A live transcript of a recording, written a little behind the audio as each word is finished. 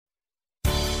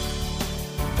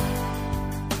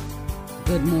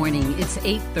Good morning. It's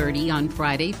 8:30 on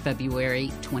Friday,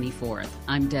 February 24th.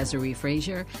 I'm Desiree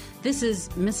Frazier. This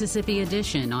is Mississippi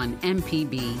Edition on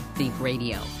MPB Think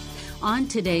Radio. On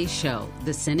today's show,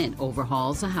 the Senate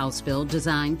overhauls a House bill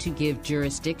designed to give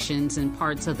jurisdictions in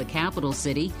parts of the capital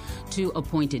city to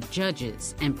appointed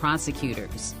judges and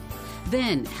prosecutors.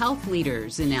 Then, health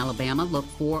leaders in Alabama look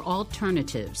for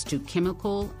alternatives to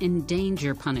chemical and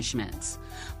danger punishments.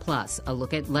 Plus, a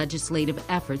look at legislative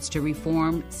efforts to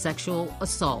reform sexual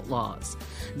assault laws.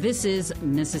 This is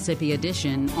Mississippi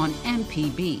Edition on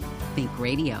MPB Think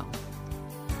Radio.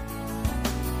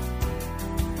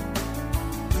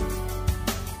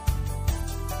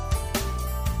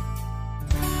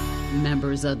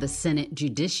 Members of the Senate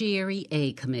Judiciary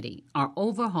A Committee are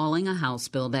overhauling a House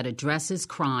bill that addresses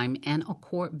crime and a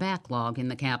court backlog in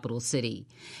the capital city.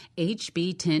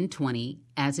 HB 1020,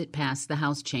 as it passed the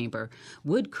House chamber,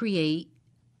 would create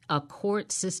a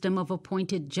court system of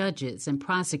appointed judges and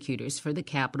prosecutors for the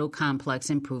Capitol Complex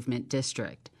Improvement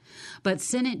District. But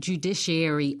Senate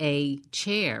Judiciary A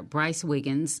Chair Bryce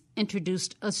Wiggins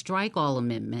introduced a strike-all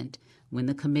amendment when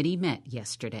the committee met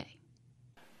yesterday.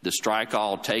 The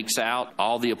strike-all takes out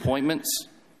all the appointments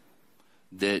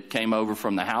that came over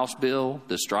from the House bill.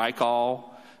 The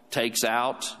strike-all takes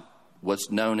out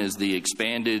what's known as the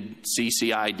expanded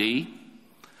CCID.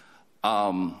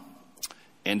 And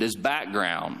as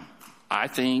background, I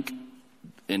think,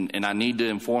 and I need to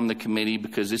inform the committee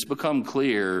because it's become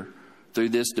clear through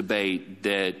this debate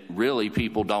that really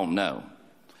people don't know.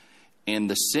 And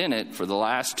the Senate, for the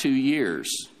last 2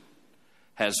 years,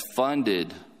 has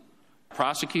funded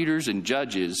prosecutors and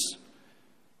judges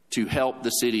to help the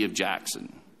city of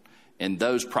Jackson. And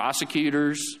those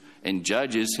prosecutors and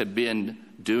judges have been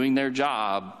doing their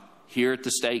job here at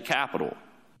the state capitol.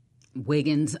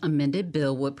 Wiggins' amended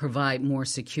bill would provide more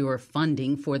secure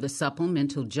funding for the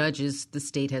supplemental judges the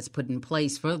state has put in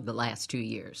place for the last 2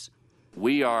 years.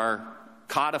 We are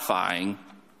codifying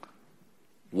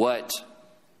what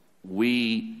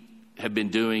we have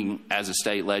been doing as a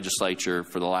state legislature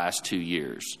for the last 2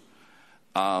 years.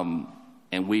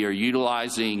 And we are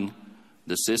utilizing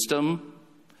the system,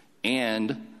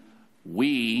 and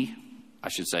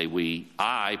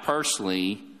I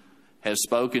personally have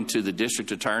spoken to the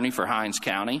district attorney for Hinds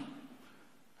County,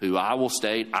 who I will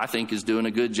state I think is doing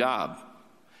a good job.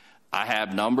 I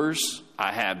have numbers,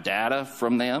 I have data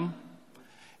from them,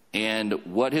 and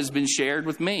what has been shared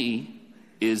with me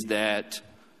is that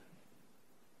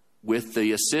with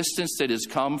the assistance that has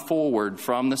come forward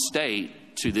from the state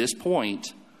to this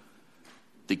point,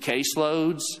 the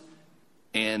caseloads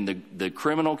and the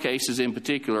criminal cases in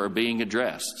particular are being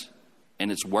addressed,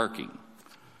 and it's working.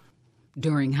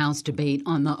 During House debate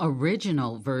on the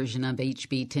original version of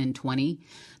HB 1020,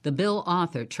 the bill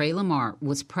author, Trey Lamar,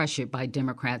 was pressured by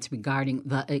Democrats regarding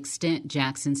the extent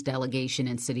Jackson's delegation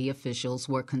and city officials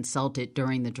were consulted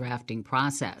during the drafting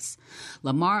process.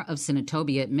 Lamar of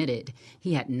Senatobia admitted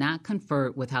he had not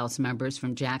conferred with House members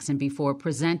from Jackson before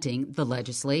presenting the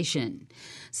legislation.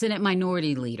 Senate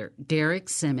Minority Leader Derek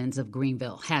Simmons of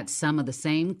Greenville had some of the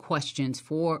same questions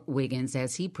for Wiggins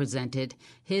as he presented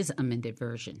his amended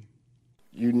version.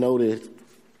 You noted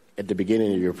at the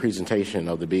beginning of your presentation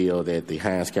of the bill that the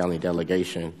Hinds County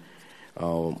delegation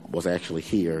was actually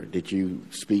here. Did you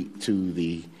speak to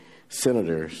the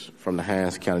senators from the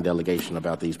Hinds County delegation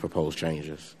about these proposed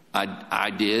changes? I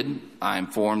did. I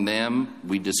informed them.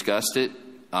 We discussed it.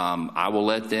 I will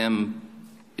let them,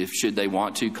 should they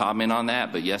want to, comment on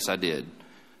that. But yes, I did.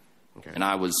 Okay. And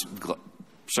I was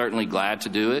certainly glad to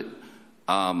do it.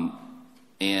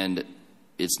 And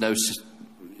it's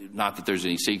not that there's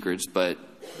any secrets, but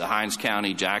the Hinds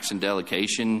County Jackson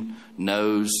delegation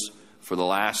knows for the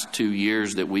last 2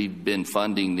 years that we've been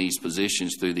funding these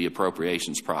positions through the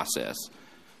appropriations process.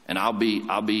 And I'll be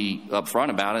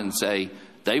upfront about it and say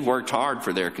they've worked hard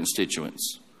for their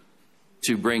constituents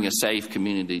to bring a safe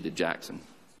community to Jackson.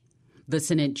 The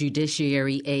Senate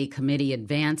Judiciary A Committee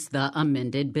advanced the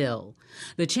amended bill.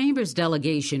 The chamber's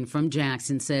delegation from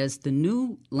Jackson says the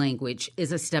new language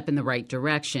is a step in the right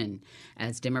direction,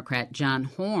 as Democrat John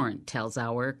Horn tells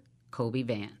our Kobe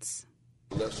Vance.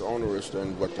 Less onerous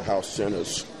than what the House sent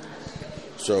us,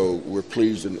 so we're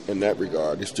pleased in that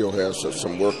regard. It still has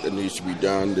some work that needs to be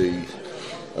done.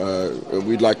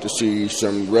 We'd like to see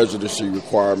some residency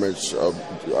requirements of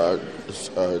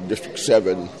District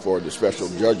 7 for the special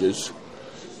judges.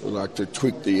 We'd like to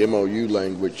tweak the MOU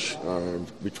language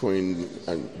between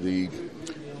the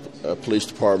police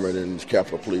department and the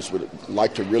Capitol Police. Would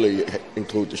like to really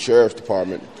include the Sheriff's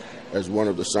Department as one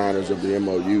of the signers of the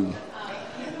MOU.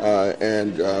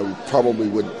 And probably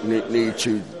would need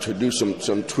to do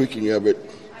some tweaking of it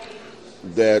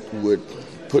that would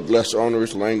put less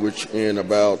onerous language in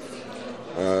about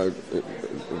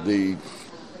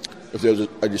if there's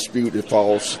a dispute, it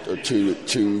falls to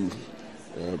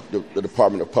the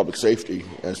Department of Public Safety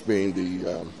as being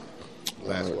the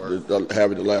last word,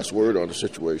 having the last word on the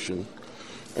situation.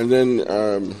 And then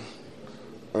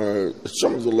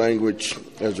some of the language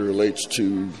as it relates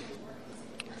to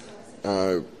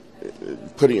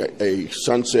putting a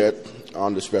sunset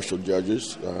on the special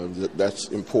judges, that's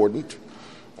important.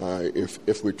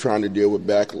 If we're trying to deal with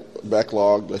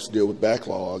backlog, let's deal with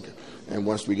backlog. And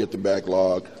once we get the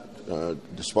backlog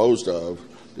disposed of,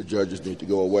 the judges need to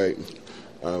go away.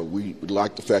 We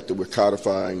like the fact that we're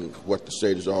codifying what the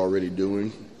state is already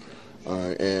doing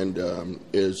and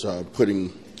is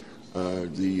putting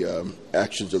the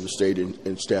actions of the state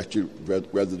in statute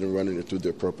rather than running it through the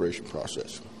appropriation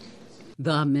process.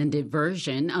 The amended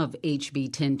version of HB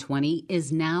 1020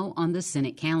 is now on the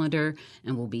Senate calendar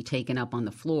and will be taken up on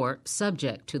the floor,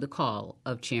 subject to the call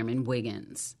of Chairman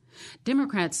Wiggins.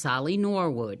 Democrats Solly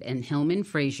Norwood and Hillman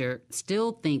Frazier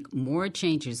still think more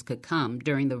changes could come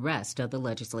during the rest of the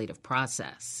legislative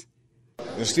process.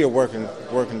 It's still working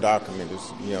document.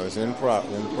 It's in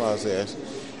process,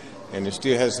 and it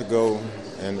still has to go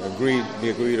and be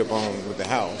agreed upon with the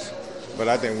House. But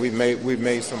I think we've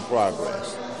made some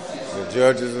progress. The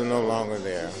judges are no longer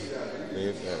there.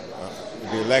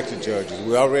 The elected judges.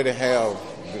 We already have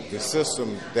the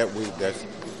system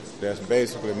that's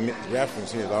basically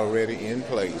referenced here is already in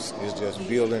place. It's just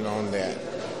building on that.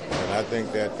 And I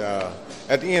think that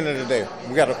at the end of the day,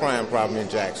 we got a crime problem in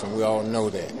Jackson. We all know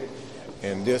that.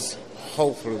 And this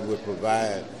hopefully would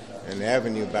provide an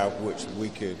avenue by which we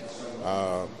could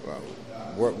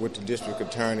work with the district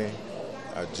attorney,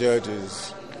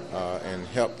 judges, and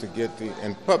help to get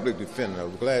and public defender.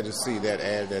 I'm glad to see that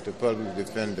add that the public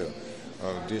defender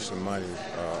additional money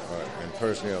and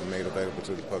personnel made available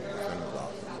to the public defender's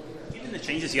office. Given the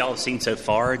changes y'all have seen so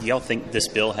far, do y'all think this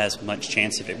bill has much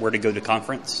chance, if it were to go to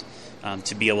conference,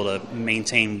 to be able to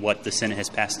maintain what the Senate has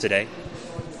passed today?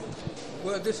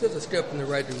 Well, this is a step in the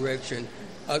right direction.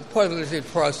 Part of the legislative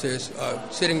process,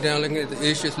 sitting down, looking at the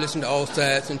issues, listening to all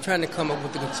sides, and trying to come up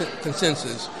with the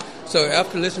consensus. So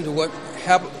after listening to what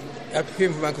happened, after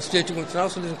hearing from my constituents and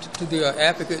also listening to the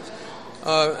advocates,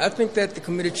 I think that the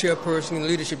committee chairperson and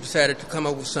leadership decided to come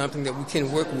up with something that we can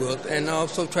work with and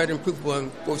also try to improve upon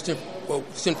what was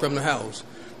sent from the House.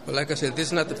 But like I said, this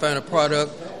is not the final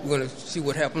product. We're going to see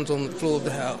what happens on the floor of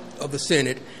the House, of the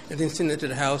Senate, and then send it to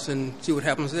the House and see what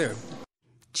happens there.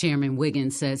 Chairman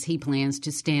Wiggins says he plans to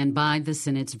stand by the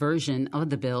Senate's version of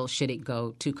the bill should it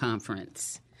go to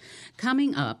conference.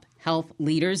 Coming up, health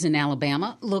leaders in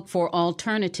Alabama look for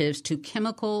alternatives to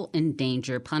chemical and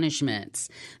danger punishments.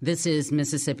 This is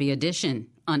Mississippi Edition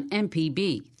on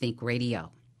MPB Think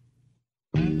Radio.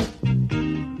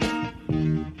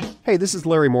 Hey, this is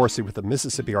Larry Morrissey with the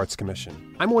Mississippi Arts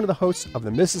Commission. I'm one of the hosts of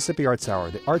the Mississippi Arts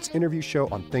Hour, the arts interview show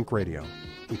on Think Radio.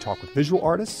 We talk with visual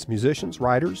artists, musicians,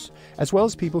 writers, as well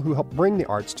as people who help bring the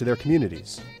arts to their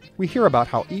communities. We hear about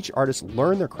how each artist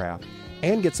learned their craft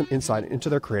and get some insight into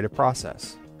their creative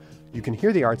process. You can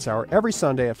hear the Arts Hour every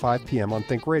Sunday at 5 p.m. on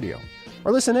Think Radio,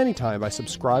 or listen anytime by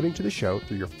subscribing to the show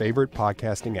through your favorite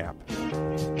podcasting app.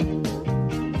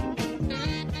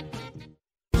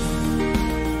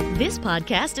 This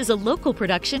podcast is a local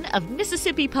production of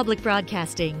Mississippi Public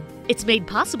Broadcasting. It's made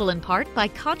possible in part by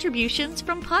contributions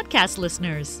from podcast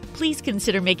listeners. Please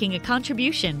consider making a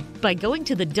contribution by going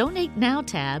to the Donate Now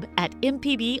tab at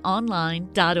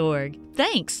mpbonline.org.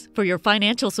 Thanks for your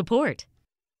financial support.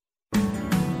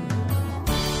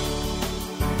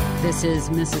 This is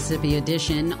Mississippi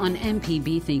Edition on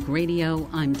MPB Think Radio.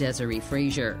 I'm Desiree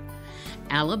Frazier.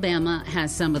 Alabama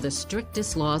has some of the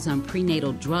strictest laws on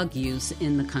prenatal drug use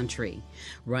in the country.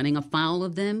 Running afoul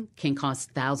of them can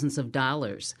cost thousands of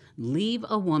dollars, leave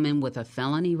a woman with a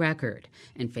felony record,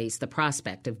 and face the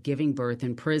prospect of giving birth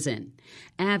in prison.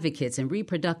 Advocates and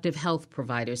reproductive health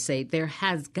providers say there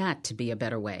has got to be a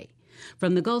better way.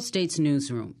 From the Gulf States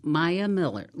newsroom, Maya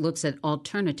Miller looks at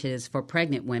alternatives for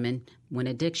pregnant women when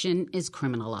addiction is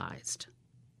criminalized.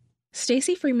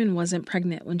 Stacey Freeman wasn't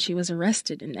pregnant when she was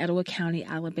arrested in Etowah County,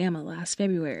 Alabama last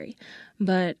February,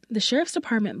 but the sheriff's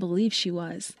department believed she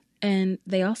was, and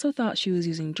they also thought she was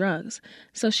using drugs,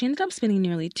 so she ended up spending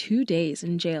nearly 2 days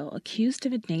in jail accused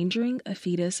of endangering a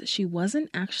fetus she wasn't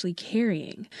actually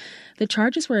carrying. The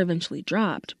charges were eventually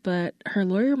dropped, but her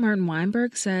lawyer Martin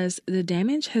Weinberg says the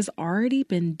damage has already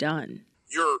been done.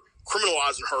 You're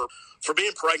criminalizing her for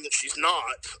being pregnant. She's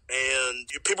not, and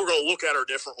people are going to look at her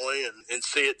differently and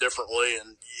see it differently,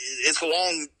 and it's a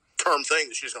long term thing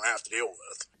that she's going to have to deal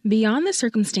with. Beyond the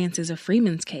circumstances of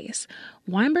Freeman's case,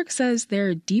 Weinberg says there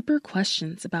are deeper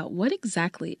questions about what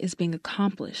exactly is being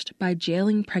accomplished by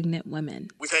jailing pregnant women.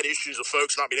 We've had issues of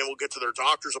folks not being able to get to their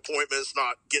doctor's appointments,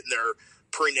 not getting their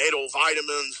prenatal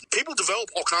vitamins. People develop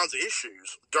all kinds of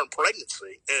issues during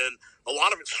pregnancy, and a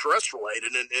lot of it's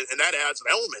stress-related, and that adds an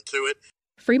element to it.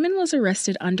 Freeman was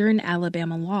arrested under an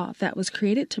Alabama law that was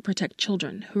created to protect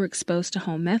children who were exposed to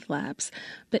home meth labs.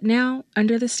 But now,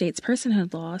 under the state's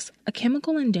personhood laws, a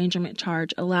chemical endangerment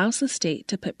charge allows the state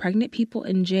to put pregnant people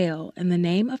in jail in the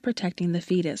name of protecting the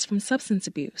fetus from substance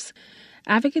abuse.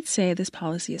 Advocates say this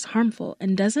policy is harmful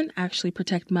and doesn't actually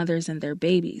protect mothers and their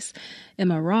babies.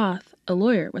 Emma Roth, a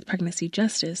lawyer with Pregnancy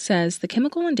Justice, says the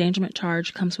chemical endangerment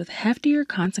charge comes with heftier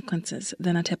consequences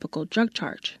than a typical drug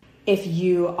charge. If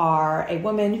you are a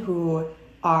woman who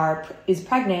is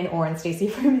pregnant, or in Stacey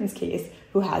Freeman's case,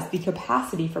 who has the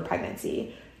capacity for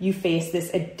pregnancy, you face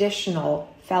this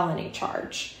additional felony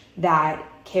charge that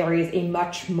carries a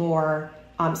much more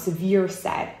severe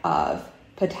set of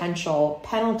potential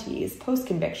penalties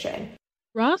post-conviction.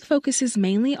 Roth focuses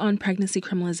mainly on pregnancy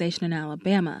criminalization in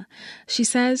Alabama. She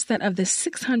says that of the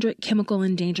 600 chemical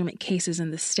endangerment cases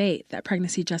in the state that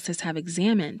Pregnancy Justice have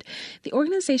examined, the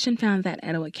organization found that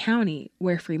Etowah County,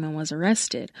 where Freeman was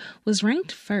arrested, was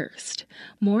ranked first.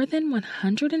 More than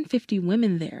 150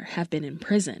 women there have been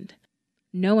imprisoned.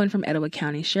 No one from Etowah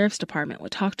County Sheriff's Department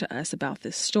would talk to us about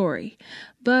this story,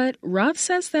 but Roth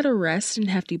says that arrests and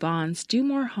hefty bonds do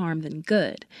more harm than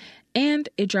good, and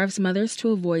it drives mothers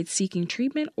to avoid seeking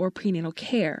treatment or prenatal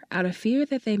care out of fear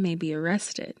that they may be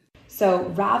arrested. So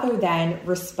rather than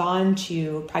respond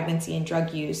to pregnancy and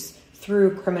drug use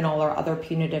through criminal or other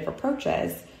punitive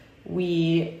approaches,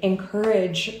 we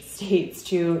encourage states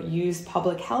to use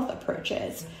public health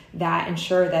approaches that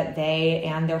ensure that they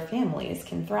and their families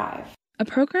can thrive. A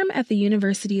program at the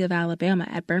University of Alabama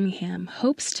at Birmingham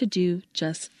hopes to do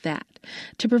just that,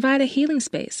 to provide a healing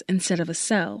space instead of a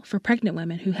cell for pregnant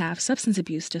women who have substance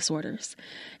abuse disorders.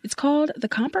 It's called the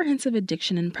Comprehensive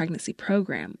Addiction and Pregnancy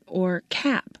Program, or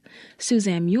CAP.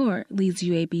 Suzanne Muir leads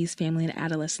UAB's Family and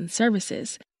Adolescent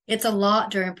Services. It's a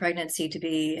lot during pregnancy to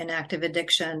be in active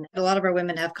addiction. A lot of our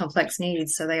women have complex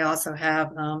needs, so they also have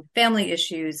family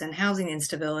issues and housing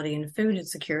instability and food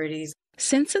insecurities.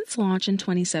 Since its launch in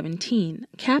 2017,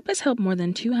 CAP has helped more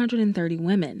than 230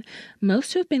 women,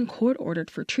 most who have been court-ordered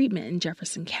for treatment in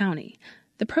Jefferson County.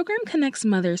 The program connects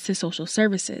mothers to social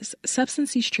services,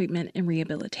 substance use treatment, and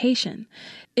rehabilitation.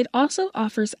 It also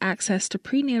offers access to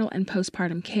prenatal and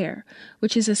postpartum care,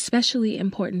 which is especially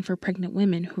important for pregnant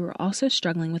women who are also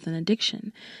struggling with an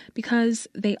addiction, because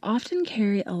they often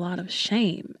carry a lot of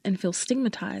shame and feel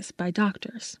stigmatized by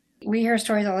doctors. We hear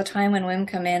stories all the time when women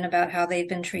come in about how they've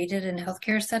been treated in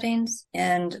healthcare settings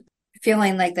and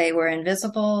feeling like they were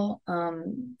invisible,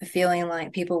 feeling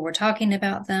like people were talking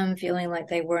about them, feeling like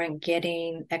they weren't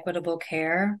getting equitable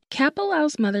care. CAP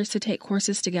allows mothers to take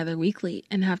courses together weekly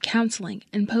and have counseling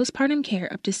and postpartum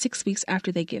care up to 6 weeks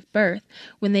after they give birth,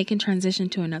 when they can transition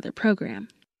to another program.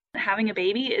 Having a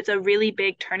baby is a really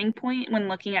big turning point when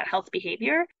looking at health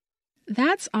behavior.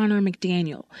 That's Honor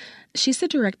McDaniel. She's the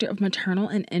director of maternal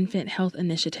and infant health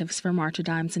initiatives for March of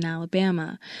Dimes in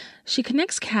Alabama. She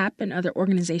connects CAP and other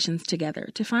organizations together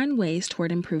to find ways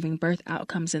toward improving birth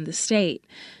outcomes in the state.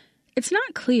 It's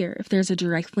not clear if there's a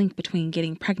direct link between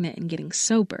getting pregnant and getting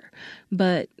sober,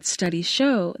 but studies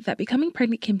show that becoming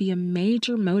pregnant can be a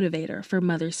major motivator for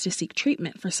mothers to seek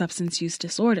treatment for substance use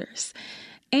disorders.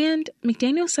 And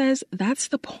McDaniel says that's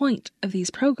the point of these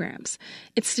programs.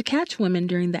 It's to catch women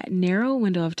during that narrow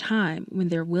window of time when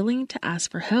they're willing to ask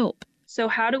for help. So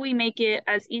how do we make it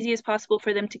as easy as possible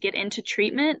for them to get into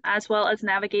treatment as well as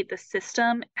navigate the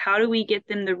system? How do we get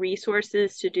them the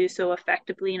resources to do so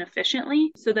effectively and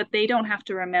efficiently so that they don't have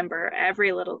to remember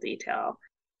every little detail?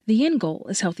 The end goal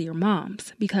is healthier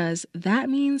moms, because that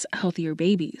means healthier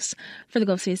babies. For the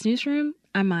Gulf States Newsroom,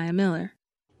 I'm Maya Miller.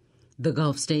 The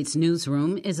Gulf States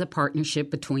Newsroom is a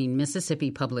partnership between Mississippi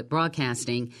Public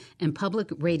Broadcasting and public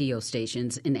radio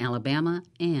stations in Alabama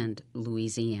and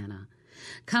Louisiana.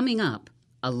 Coming up,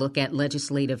 a look at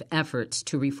legislative efforts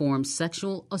to reform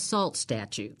sexual assault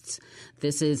statutes.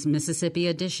 This is Mississippi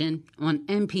Edition on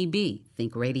MPB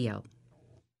Think Radio.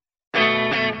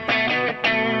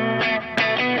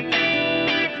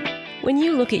 When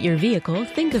you look at your vehicle,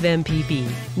 think of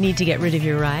MPB. Need to get rid of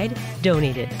your ride?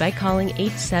 Donate it by calling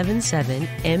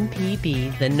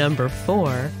 877-MPB, the number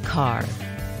 4, CAR.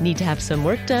 Need to have some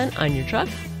work done on your truck?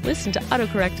 Listen to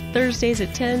AutoCorrect Thursdays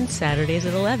at 10, Saturdays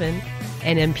at 11.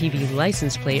 An MPB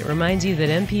license plate reminds you that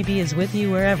MPB is with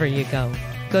you wherever you go.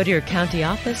 Go to your county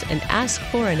office and ask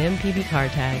for an MPB car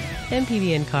tag.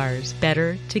 MPB and cars,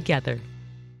 better together.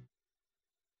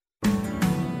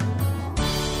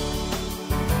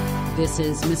 This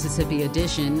is Mississippi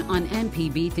Edition on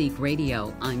MPB Think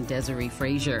Radio. I'm Desiree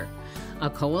Frazier. A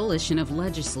coalition of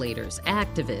legislators,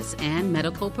 activists, and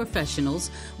medical professionals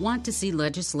want to see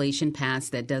legislation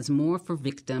passed that does more for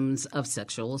victims of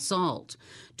sexual assault.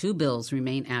 2 bills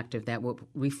remain active that will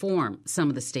reform some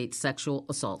of the state's sexual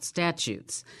assault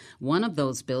statutes. One of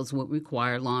those bills would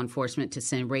require law enforcement to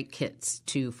send rape kits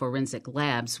to forensic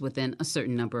labs within a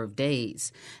certain number of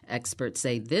days. Experts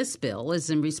say this bill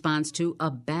is in response to a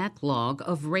backlog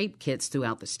of rape kits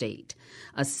throughout the state.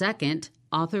 A second,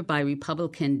 authored by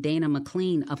Republican Dana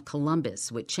McLean of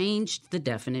Columbus, would change the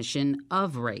definition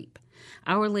of rape.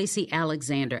 Our Lacey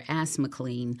Alexander asked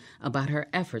McLean about her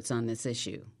efforts on this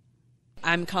issue.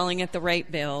 I'm calling it the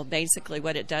rape bill. Basically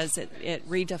what it does, it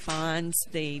redefines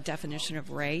the definition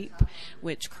of rape,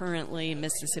 which currently in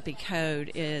Mississippi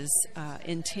Code is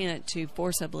intent to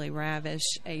forcibly ravish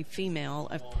a female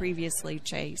of previously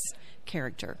chaste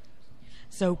character.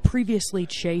 So previously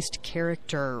chaste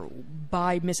character,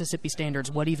 by Mississippi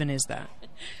standards, what even is that?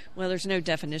 Well, there's no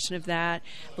definition of that.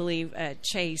 I believe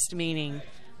chaste meaning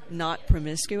not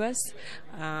promiscuous.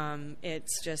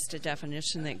 It's just a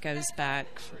definition that goes back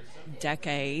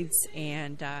decades,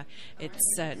 and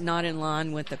it's not in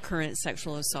line with the current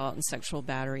sexual assault and sexual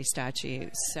battery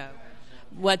statutes. So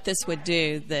what this would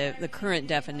do, the current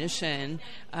definition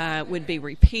would be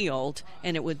repealed,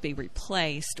 and it would be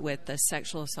replaced with the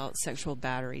sexual assault, sexual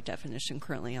battery definition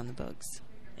currently on the books.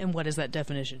 And what is that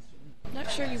definition? Not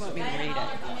sure you want me to read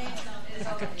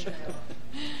it.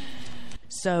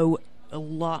 So a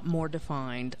lot more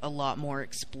defined, a lot more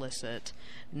explicit,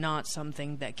 not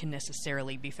something that can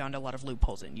necessarily be found a lot of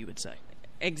loopholes in, you would say.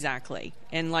 Exactly.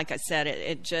 And like I said,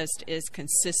 it just is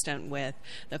consistent with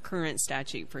the current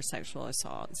statute for sexual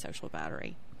assault and sexual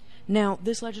battery. Now,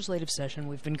 this legislative session,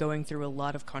 we've been going through a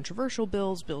lot of controversial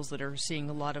bills that are seeing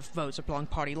a lot of votes along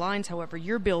party lines. However,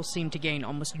 your bill seemed to gain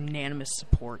almost unanimous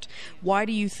support. Why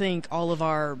do you think all of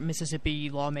our Mississippi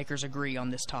lawmakers agree on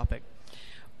this topic?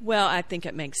 Well, I think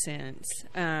it makes sense.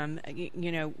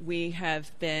 We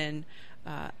have been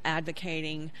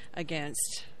advocating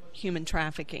against human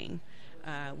trafficking.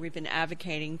 We've been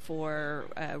advocating for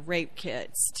rape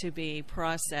kits to be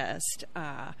processed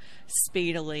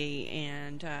speedily,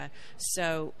 and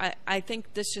so I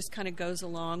think this just kind of goes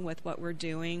along with what we're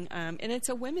doing, and it's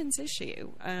a women's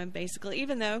issue, basically,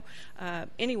 even though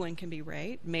anyone can be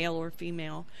raped, male or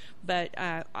female, but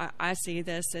I see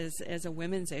this as a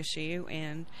women's issue,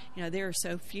 and there are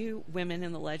so few women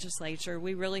in the legislature.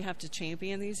 We really have to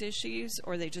champion these issues,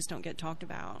 or they just don't get talked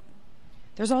about.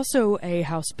 There's also a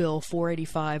House Bill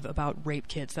 485 about rape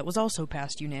kits that was also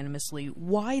passed unanimously.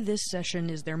 Why this session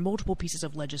is there multiple pieces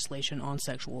of legislation on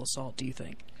sexual assault, do you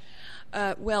think?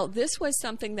 Well, this was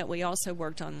something that we also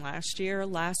worked on last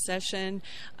session,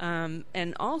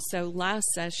 and also last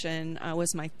session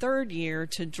was my third year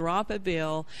to drop a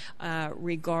bill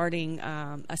regarding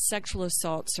a sexual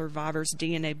assault survivor's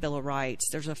DNA Bill of Rights.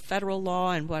 There's a federal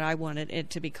law, and what I wanted it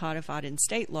to be codified in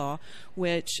state law,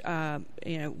 which,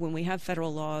 when we have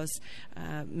federal laws,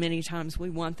 many times we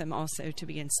want them also to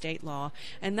be in state law,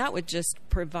 and that would just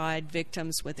provide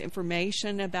victims with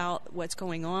information about what's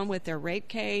going on with their rape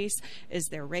case. Is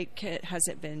their rape kit, has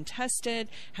it been tested?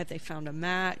 Have they found a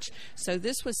match? So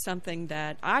this was something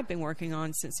that I've been working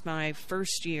on since my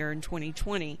first year in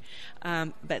 2020.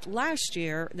 But last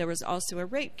year, there was also a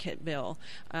rape kit bill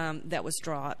that was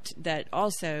dropped that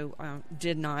also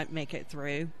did not make it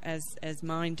through, as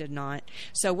mine did not.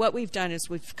 So what we've done is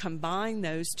we've combined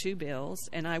those two bills,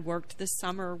 and I worked this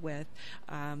summer with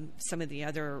some of the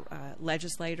other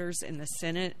legislators in the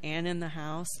Senate and in the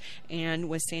House, and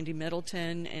with Sandy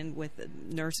Middleton and with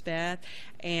Nurse Beth,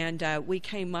 and we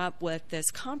came up with this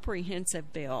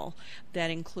comprehensive bill that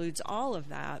includes all of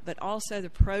that, but also the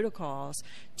protocols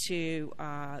to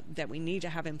that we need to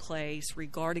have in place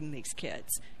regarding these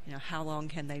kits. How long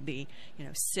can they be,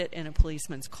 sit in a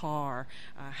policeman's car?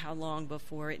 How long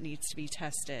before it needs to be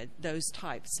tested? Those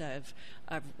types of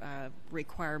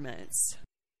requirements.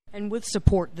 And with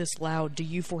support this loud, do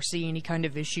you foresee any kind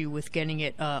of issue with getting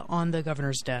it on the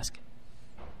governor's desk?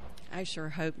 I sure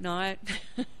hope not,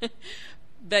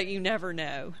 but you never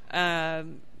know.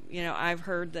 I've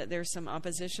heard that there's some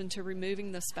opposition to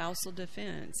removing the spousal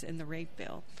defense in the rape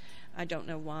bill. I don't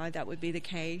know why that would be the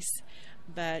case,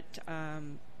 but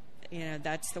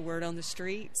that's the word on the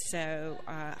street. So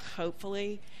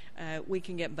hopefully we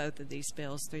can get both of these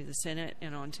bills through the Senate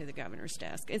and onto the governor's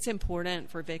desk. It's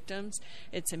important for victims.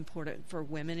 It's important for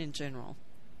women in general.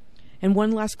 And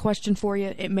one last question for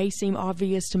you. It may seem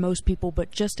obvious to most people,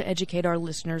 but just to educate our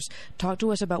listeners, talk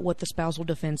to us about what the spousal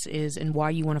defense is and why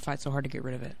you want to fight so hard to get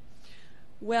rid of it.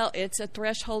 Well, it's a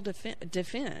threshold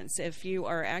defense. If you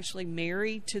are actually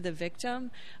married to the victim,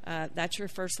 that's your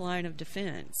first line of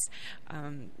defense.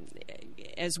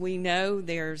 As we know,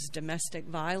 there's domestic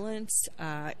violence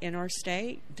in our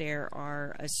state. There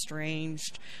are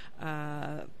estranged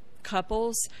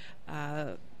couples.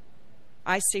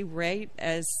 I see rape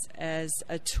as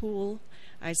a tool.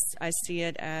 I see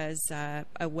it as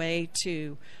a way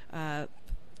to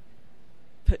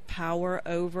put power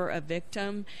over a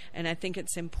victim, and I think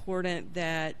it's important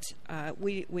that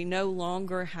we no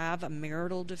longer have a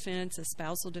marital defense, a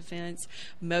spousal defense.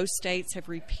 Most states have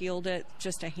repealed it,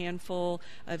 just a handful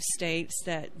of states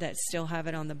that still have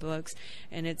it on the books,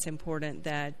 and it's important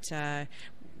that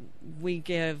we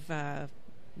give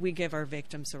our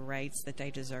victims the rights that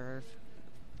they deserve.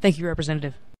 Thank you,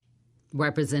 Representative.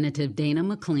 Representative Dana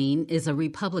McLean is a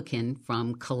Republican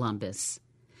from Columbus.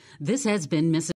 This has been Mississippi